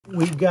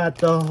We got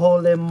the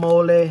holy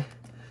moly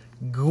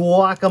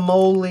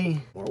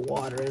guacamole. More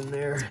water in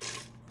there.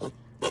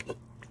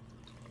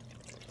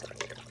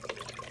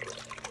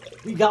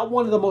 We got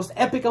one of the most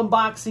epic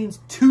unboxings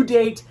to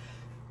date.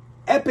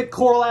 Epic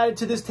coral added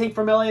to this tank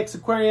from LAX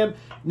Aquarium.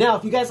 Now,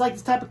 if you guys like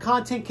this type of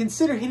content,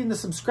 consider hitting the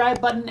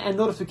subscribe button and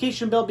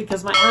notification bell,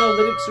 because my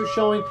analytics are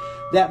showing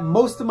that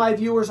most of my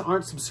viewers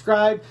aren't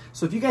subscribed.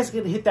 So if you guys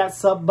can hit that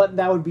sub button,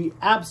 that would be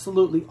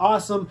absolutely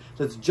awesome.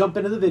 Let's jump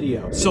into the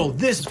video. So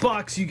this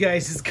box, you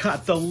guys, has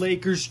got the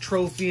Lakers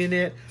trophy in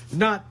it.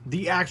 Not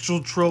the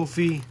actual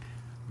trophy,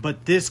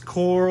 but this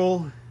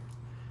coral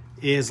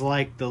is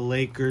like the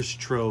Lakers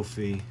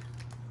trophy.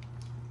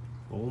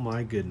 Oh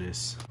my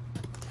goodness.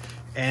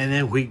 And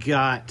then we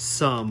got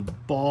some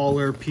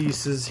baller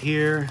pieces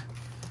here.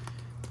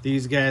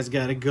 These guys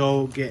got to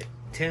go get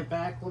temp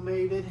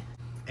acclimated.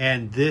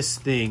 And this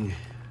thing,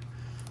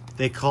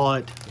 they call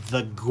it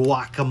the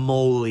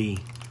guacamole.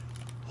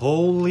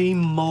 Holy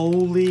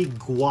moly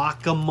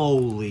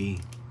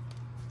guacamole.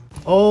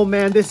 Oh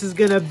man, this is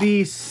gonna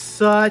be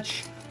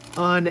such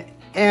an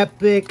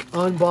epic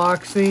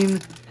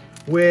unboxing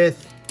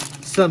with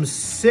some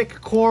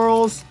sick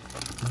corals,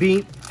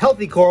 being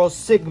healthy corals,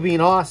 sick being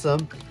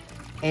awesome.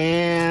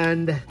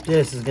 And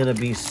this is gonna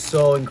be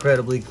so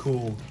incredibly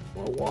cool.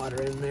 More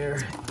water in there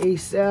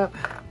ASAP.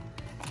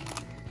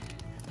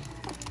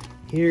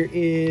 Here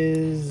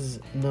is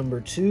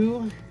number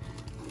 2.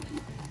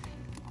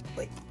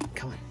 Wait,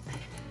 come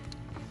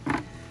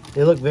on.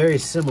 They look very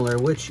similar,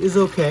 which is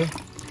okay.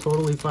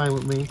 Totally fine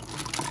with me.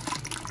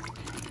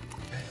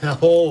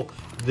 Oh,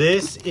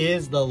 this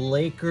is the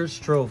Lakers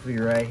trophy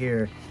right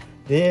here.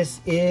 This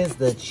is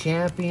the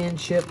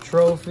championship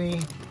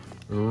trophy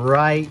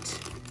right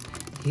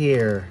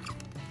here.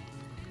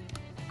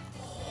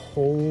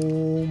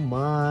 Oh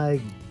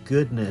my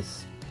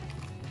goodness.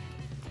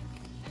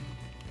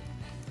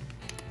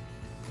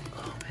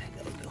 Oh man,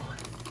 gotta go.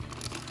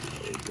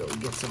 There we go.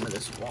 Get some of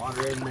this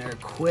water in there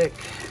quick.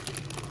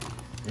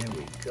 There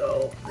we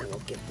go. Then we'll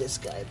get this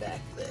guy back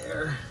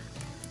there.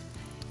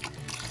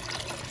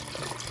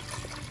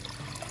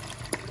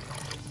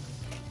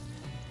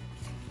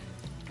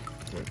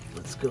 Okay,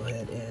 let's go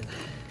ahead and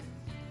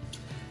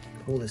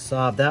pull this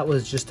off. That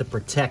was just to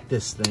protect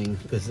this thing,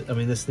 because I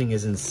mean this thing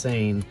is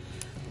insane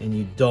and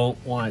you don't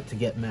want it to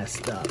get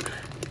messed up.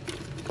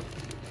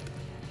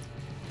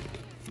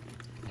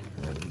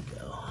 There we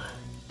go.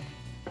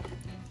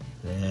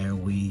 There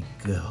we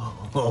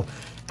go.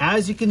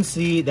 As you can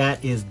see,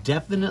 that is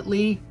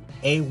definitely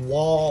a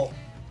wall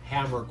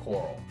hammer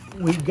coral.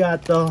 We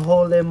got the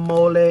holy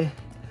moly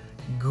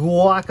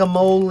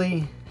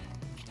guacamole.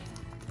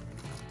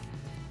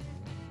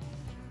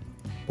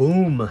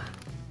 Boom.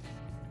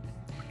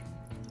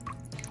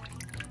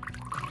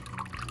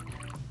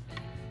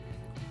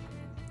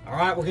 All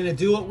right, we're gonna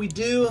do what we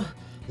do.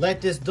 Let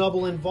this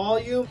double in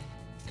volume.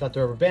 Cut the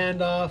rubber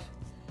band off.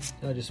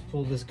 Now just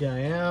pull this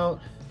guy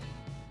out.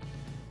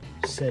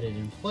 Set it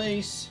in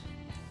place.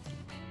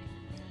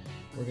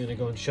 We're gonna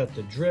go and shut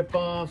the drip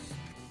off.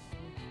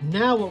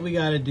 Now what we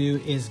gotta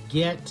do is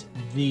get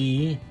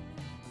the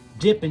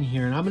dip in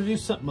here. And I'm gonna do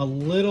something a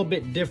little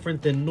bit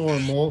different than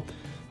normal.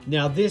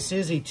 Now this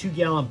is a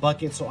 2-gallon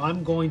bucket, so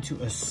I'm going to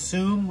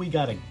assume we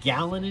got a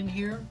gallon in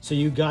here. So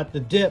you got the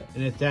dip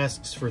and it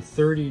asks for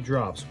 30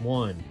 drops.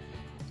 1,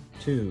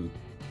 2,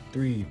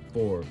 3,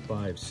 4,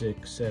 5,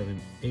 6,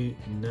 7, 8,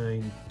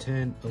 9,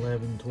 10,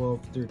 11, 12,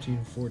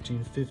 13,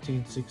 14,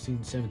 15,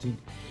 16, 17,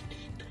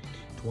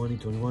 20,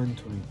 21,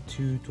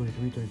 22,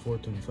 23, 24,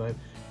 25,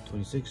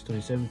 26,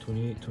 27,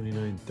 28,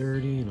 29,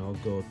 30, and I'll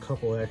go a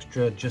couple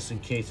extra just in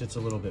case it's a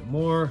little bit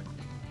more.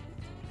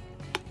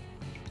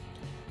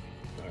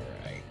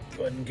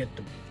 Go ahead and get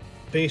the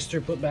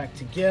baster put back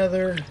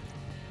together.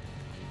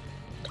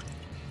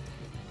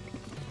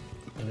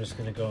 I'm just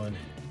gonna go and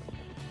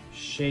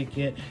shake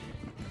it.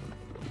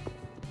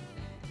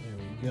 There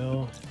we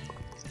go.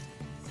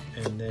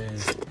 And then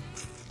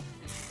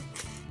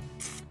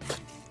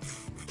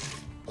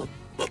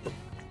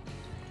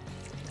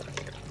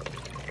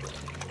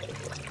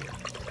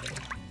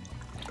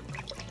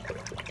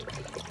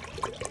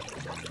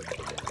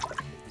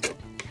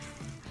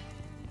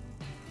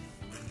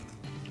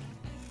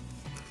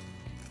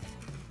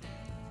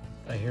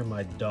I hear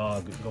my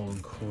dog going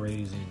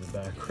crazy in the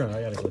background.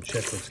 I gotta go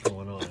check what's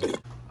going on.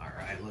 All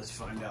right, let's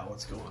find out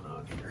what's going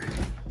on here.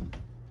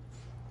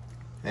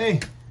 Hey,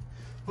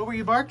 what were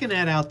you barking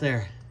at out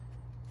there?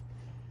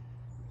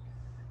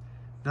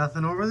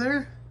 Nothing over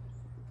there?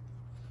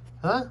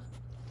 Huh?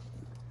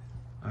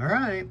 All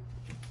right.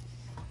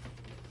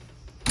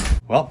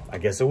 Well, I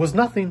guess it was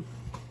nothing.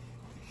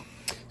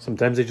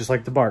 Sometimes they just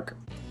like to bark.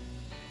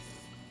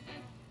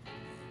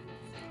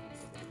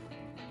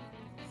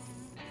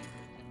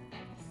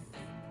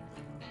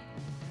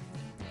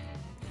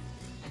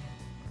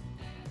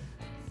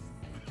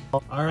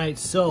 All right,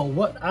 so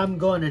what I'm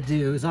going to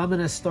do is I'm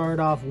going to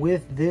start off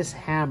with this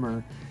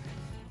hammer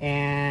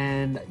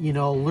and, you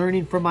know,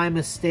 learning from my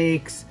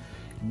mistakes,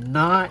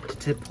 not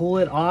to pull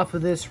it off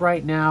of this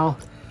right now.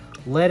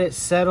 Let it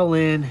settle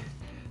in.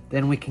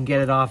 then we can get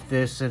it off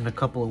this in a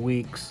couple of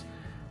weeks.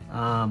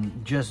 I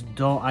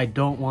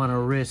don't want to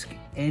risk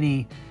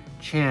any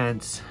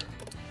chance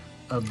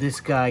of this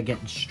guy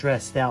getting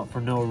stressed out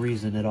for no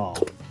reason at all.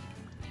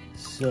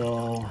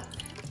 So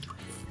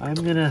I'm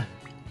gonna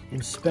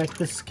inspect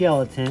the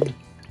skeleton,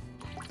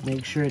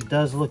 make sure it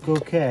does look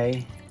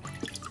okay,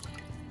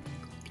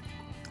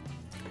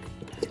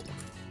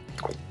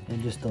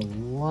 and just a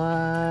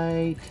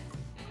light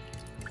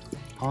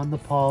on the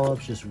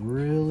polyps, just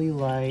really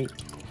light,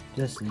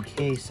 just in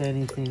case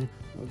anything.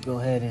 We'll go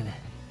ahead and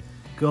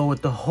go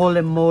with the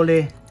holy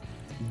moly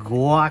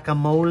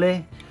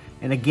guacamole.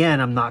 And again,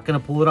 I'm not gonna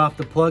pull it off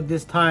the plug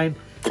this time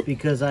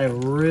because I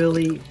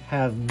really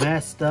have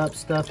messed up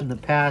stuff in the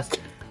past,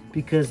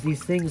 because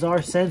these things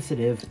are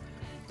sensitive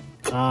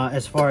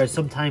as far as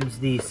sometimes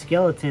the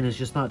skeleton is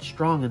just not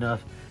strong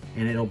enough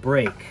and it'll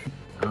break.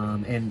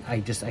 And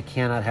I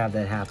cannot have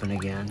that happen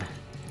again.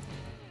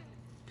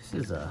 This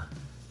is a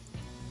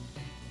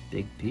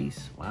big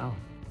piece, wow.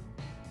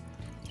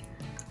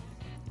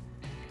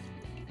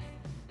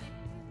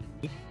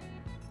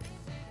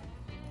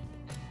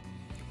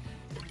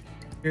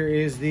 Here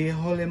is the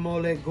holy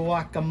moly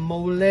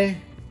guacamole.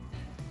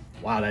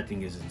 Wow, that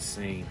thing is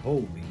insane.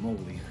 Holy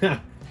moly. No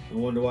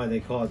wonder why they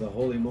call it the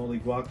holy moly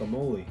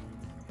guacamole.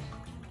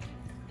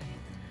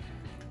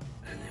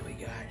 And then we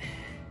got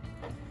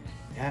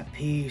that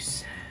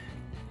piece.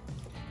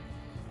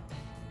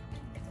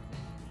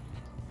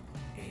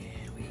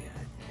 And we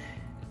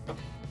got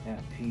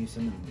that piece.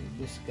 I'm gonna move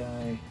this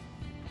guy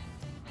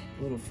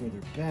a little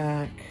further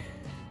back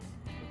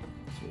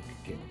so we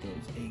could get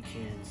those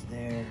A-cans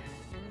there.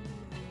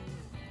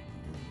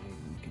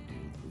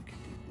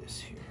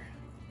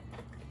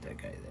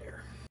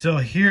 So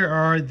here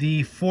are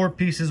the 4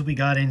 pieces we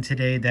got in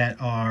today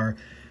that are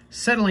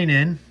settling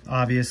in,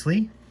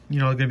 obviously. You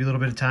know, gonna be a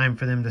little bit of time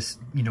for them to,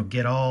 you know,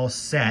 get all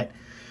set.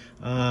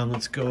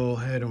 Let's go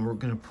ahead and we're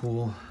gonna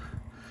pull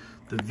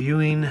the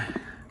viewing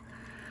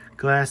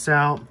glass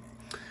out.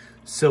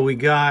 So we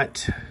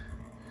got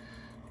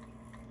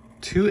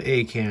 2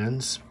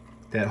 A-cans,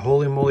 that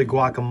holy moly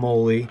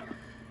guacamole,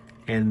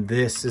 and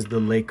this is the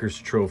Lakers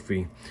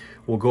trophy.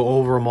 We'll go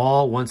over them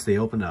all once they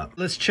open up.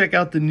 Let's check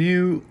out the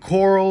new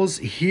corals.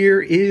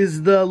 Here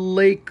is the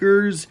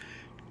Lakers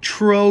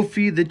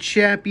trophy, the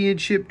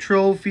championship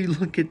trophy.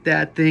 Look at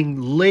that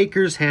thing.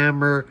 Lakers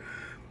hammer,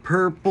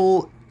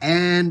 purple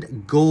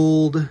and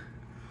gold.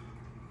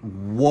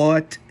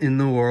 What in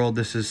the world?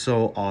 This is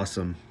so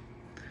awesome.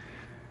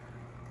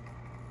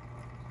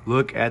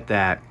 Look at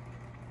that.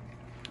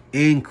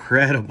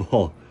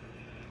 Incredible.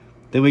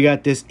 Then we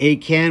got this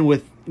A-can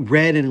with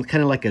red and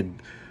kind of like a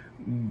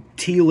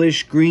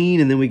tealish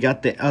green, and then we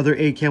got the other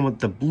A-can with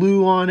the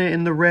blue on it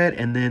and the red,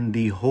 and then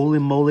the holy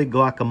moly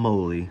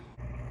guacamole.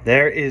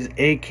 There is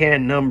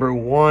A-can number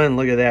 1.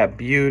 Look at that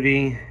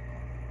beauty.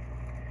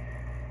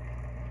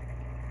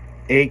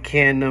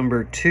 A-can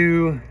number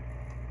 2.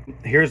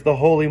 Here's the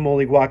holy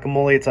moly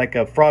guacamole. It's like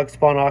a frog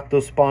spawn,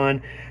 octo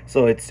spawn.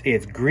 So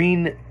it's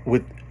green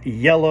with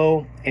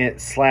yellow and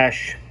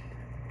slash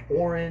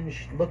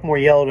orange. Look more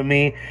yellow to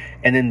me.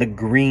 And then the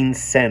green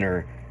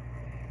center.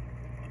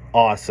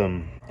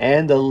 Awesome.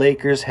 And the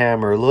Lakers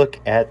hammer. Look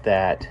at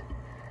that.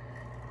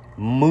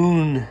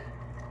 Moon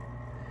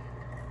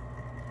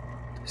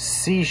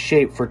C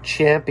shape for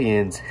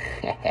champions.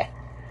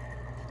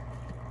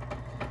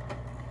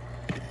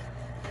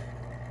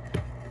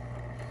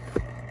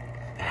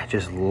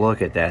 Just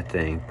look at that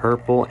thing.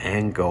 Purple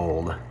and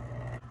gold.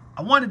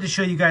 I wanted to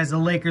show you guys the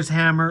Lakers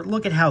hammer.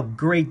 Look at how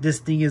great this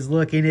thing is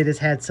looking. It has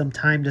had some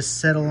time to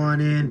settle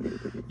on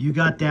in. You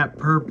got that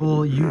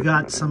purple. You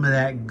got some of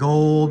that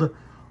gold.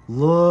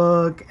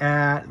 Look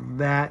at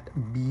that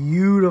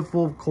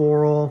beautiful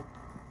coral.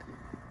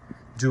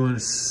 Doing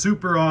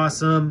super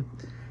awesome.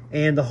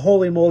 And the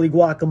holy moly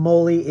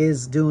guacamole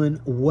is doing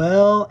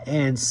well,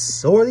 and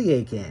so are the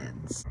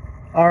A-cans.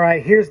 All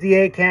right, here's the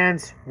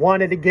A-cans.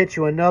 Wanted to get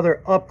you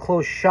another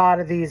up-close shot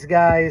of these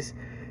guys.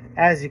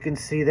 As you can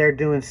see, they're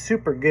doing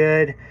super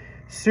good,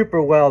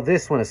 super well.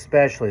 This one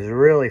especially is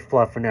really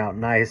fluffing out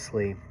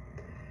nicely.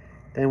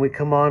 Then we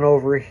come on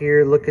over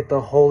here. Look at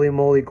the holy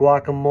moly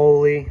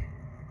guacamole.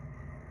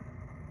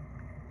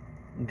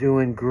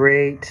 Doing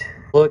great.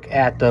 Look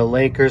at the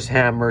Lakers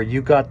hammer.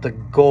 You got the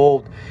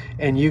gold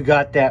and you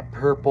got that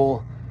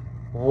purple.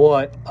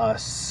 What a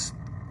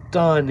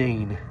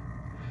stunning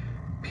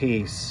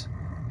piece.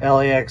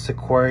 LAX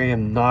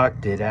Aquarium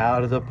knocked it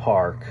out of the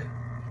park.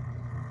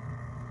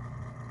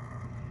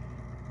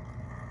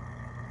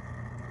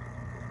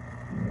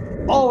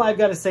 All I've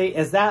got to say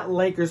is that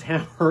Lakers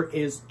hammer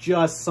is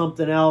just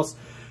something else.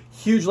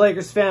 Huge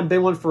Lakers fan,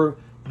 been one for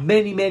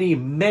many, many,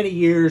 many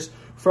years.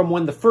 From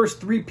when the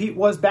first three-peat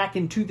was back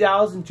in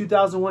 2000,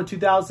 2001,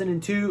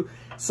 2002.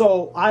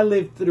 So I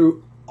lived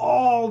through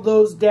all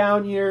those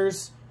down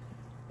years.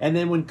 And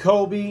then when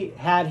Kobe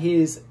had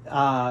his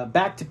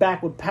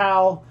back-to-back with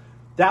Powell,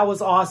 that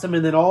was awesome.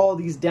 And then all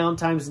these down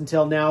times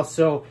until now.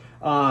 So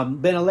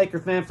been a Laker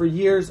fan for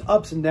years,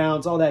 ups and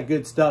downs, all that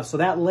good stuff. So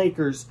that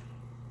Lakers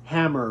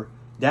hammer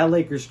that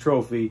Lakers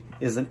trophy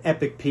is an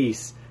epic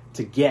piece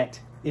to get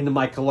into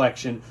my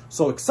collection.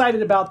 So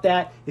excited about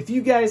that. If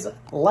you guys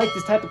like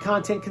this type of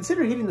content,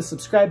 consider hitting the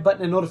subscribe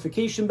button and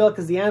notification bell,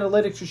 because the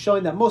analytics are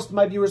showing that most of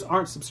my viewers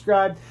aren't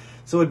subscribed.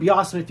 So it'd be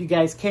awesome if you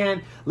guys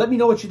can. Let me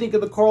know what you think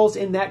of the corals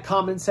in that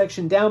comment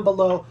section down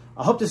below.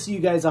 I hope to see you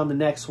guys on the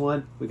next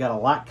one. We got a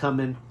lot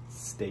coming.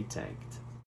 Stay tank.